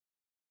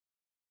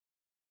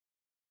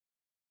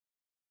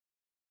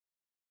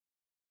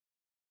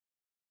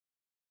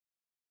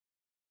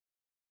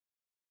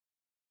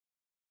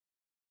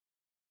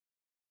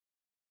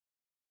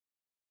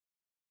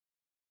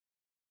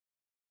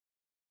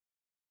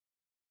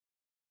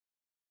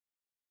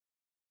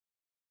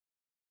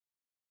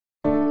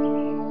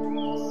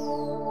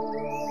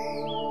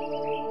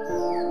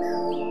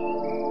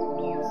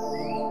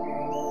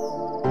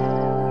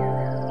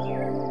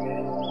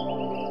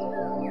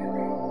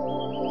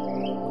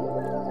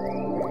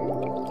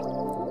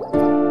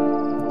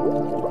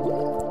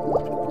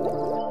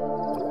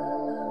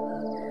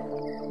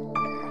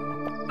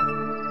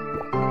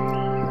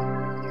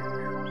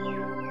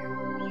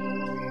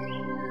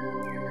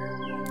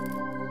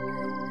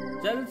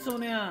चल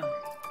सोनिया,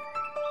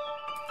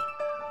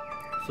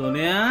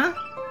 सोनिया।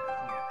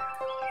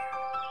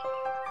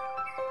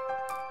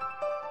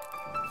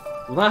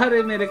 वाह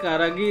रे मेरे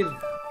कारागिर,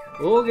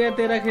 हो गया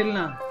तेरा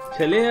खेलना,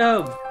 चले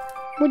अब।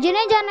 मुझे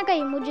नहीं जाना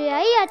कहीं, मुझे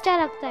यही अच्छा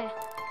लगता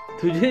है।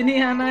 तुझे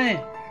नहीं आना है?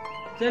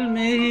 चल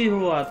मैं ही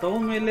हो आता हूँ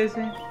मेले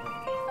से।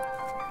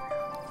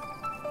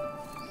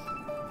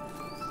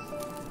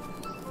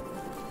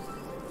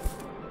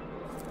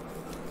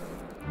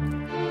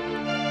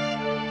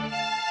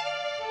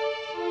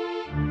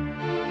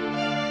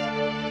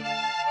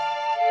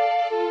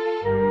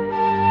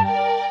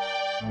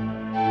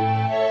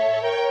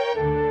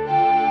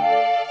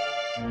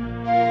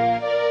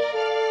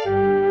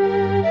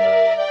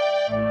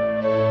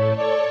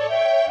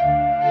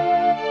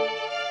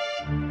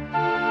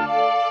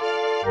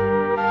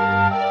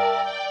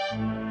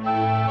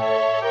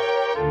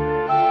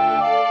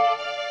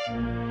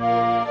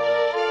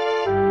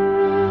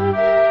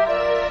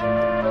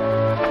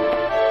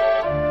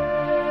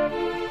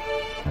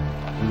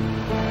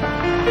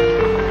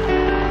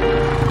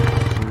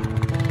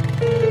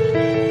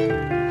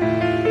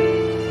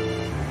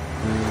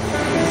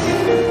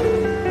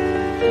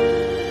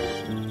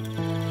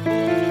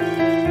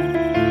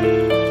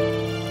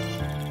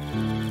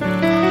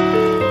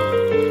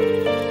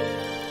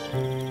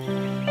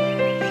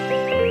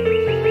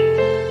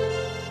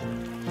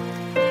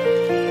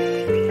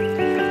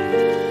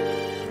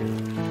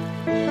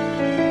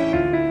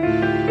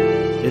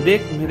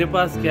 देख मेरे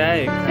पास क्या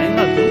है,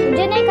 खाएगा तू?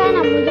 मुझे नहीं खाना,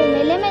 मुझे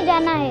मेले में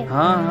जाना है।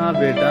 हाँ हाँ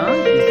बेटा,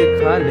 इसे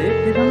खा ले,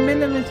 फिर हम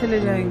मेले में चले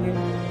जाएंगे।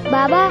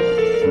 बाबा,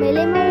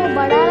 मेले में वो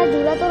बड़ा वाला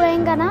झूला तो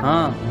रहेगा ना?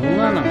 हाँ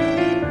होगा ना।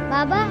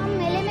 बाबा, हम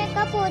मेले में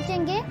कब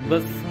पहुँचेंगे?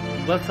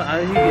 बस आ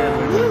ही गया।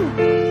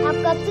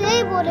 आप कब से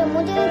यही बोल रहे हो,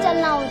 मुझे नहीं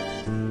चलना हो।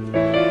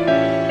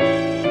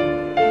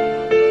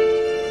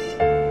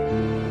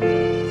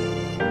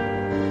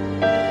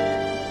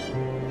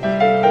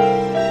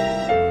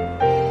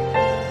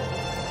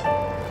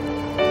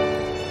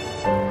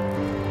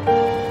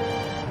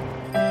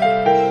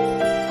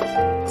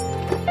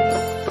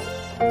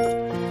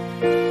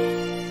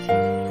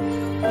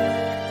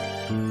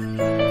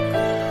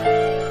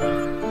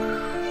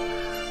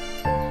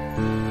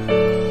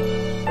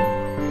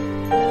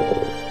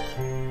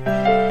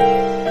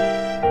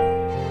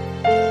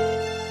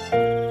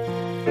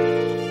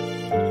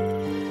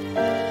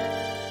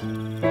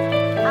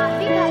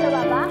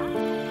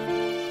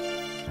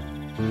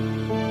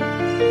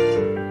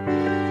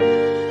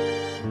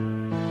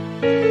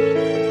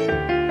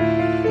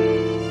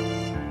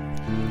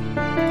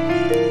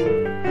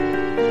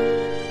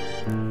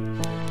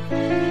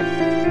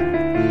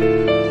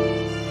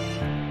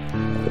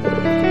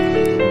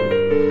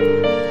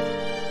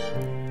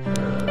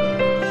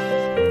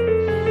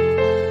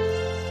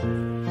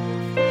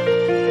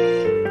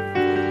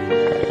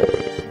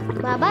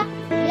 बाबा,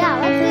 ये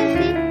आवाज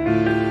कैसी?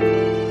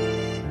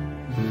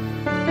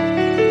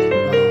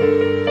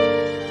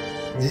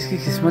 जिसकी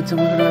किस्मत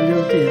चमकने वाली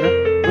होती है ना,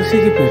 उसी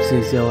की पेट से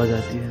ऐसी आवाज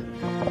आती है।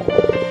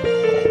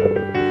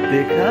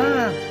 देखा?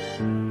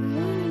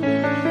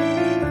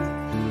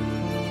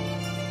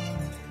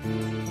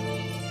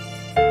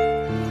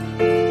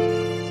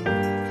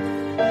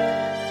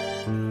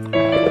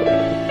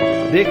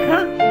 देखा,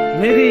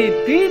 मेरी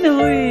 3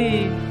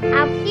 हुई।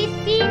 आपकी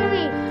 3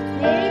 हुई,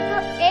 मेरी तो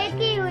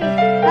 1 ही हुई।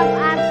 अब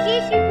आपकी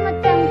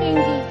किस्मत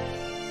चमकेगी।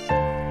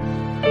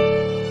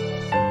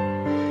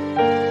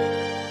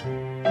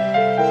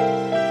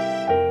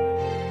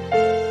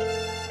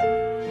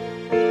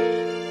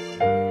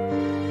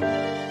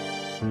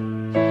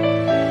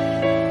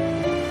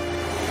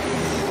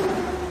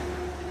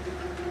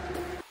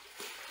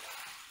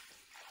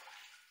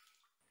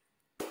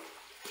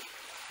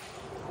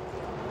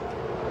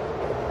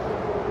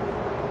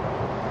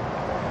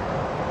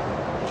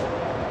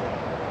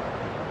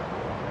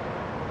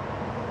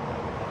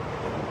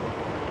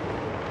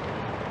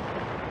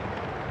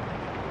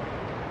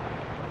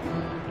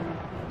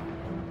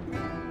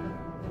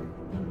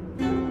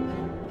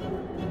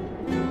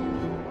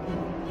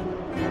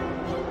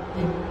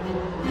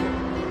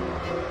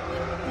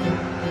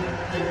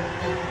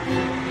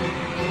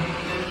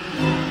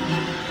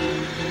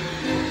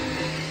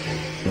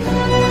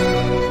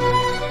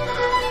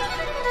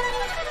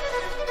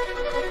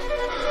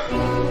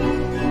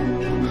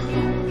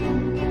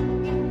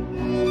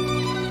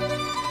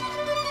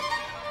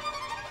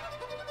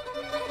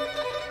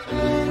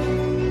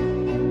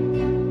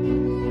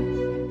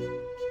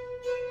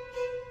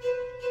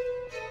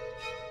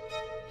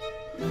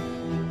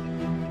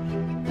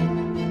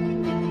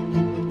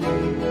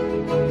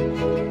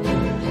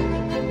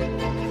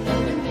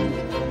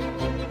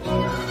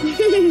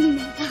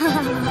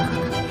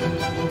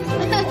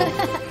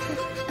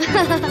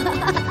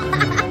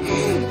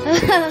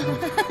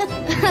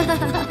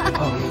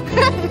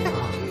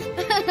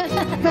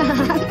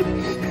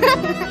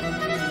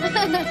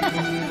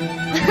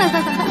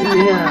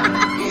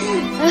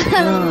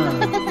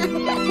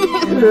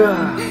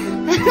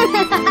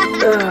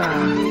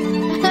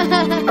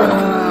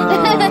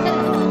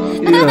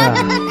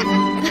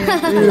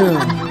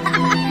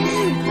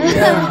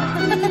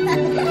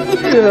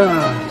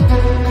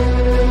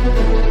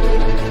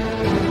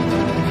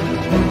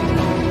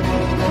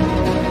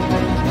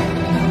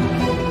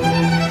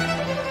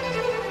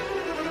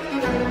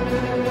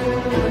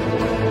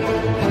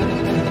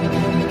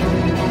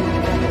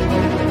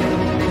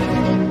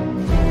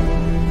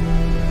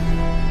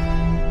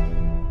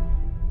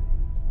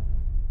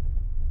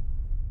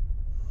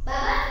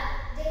 बाबा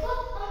देखो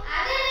हम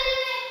आ गए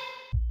मेले में।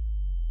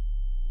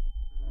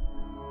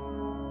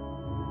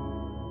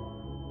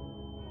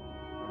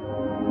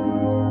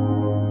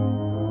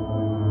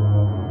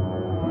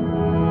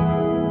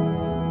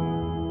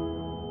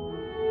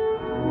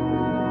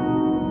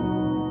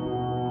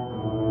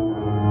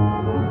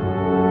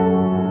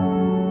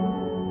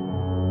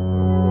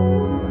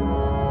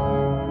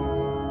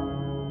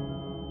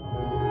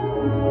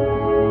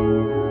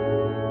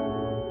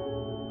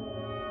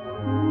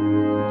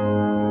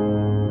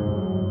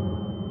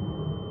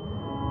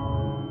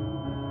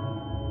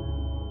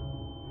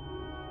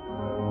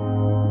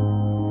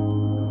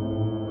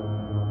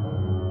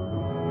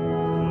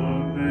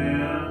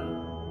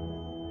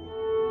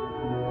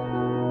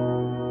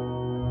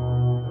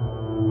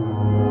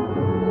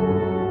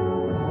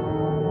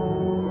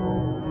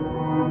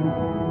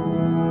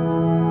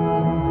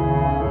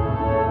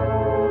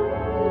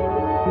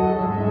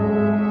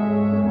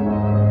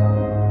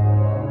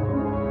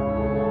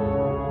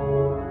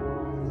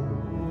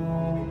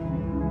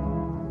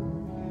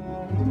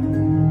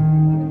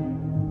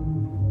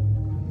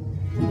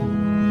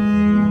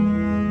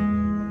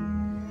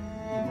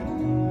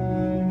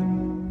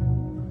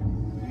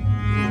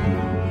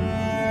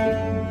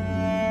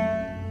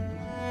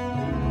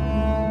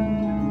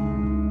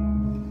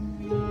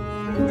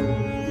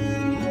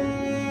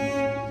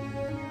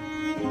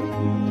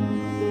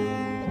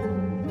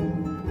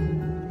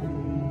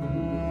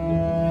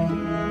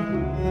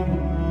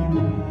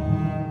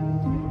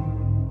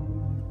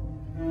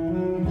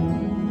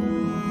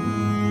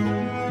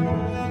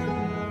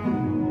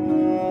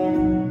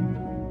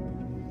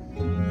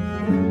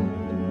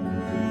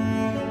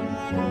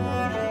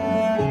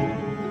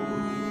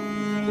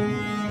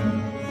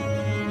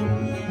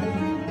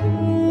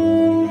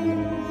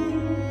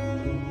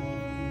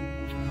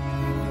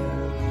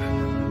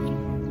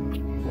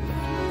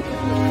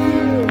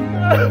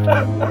 Ha ha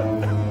ha!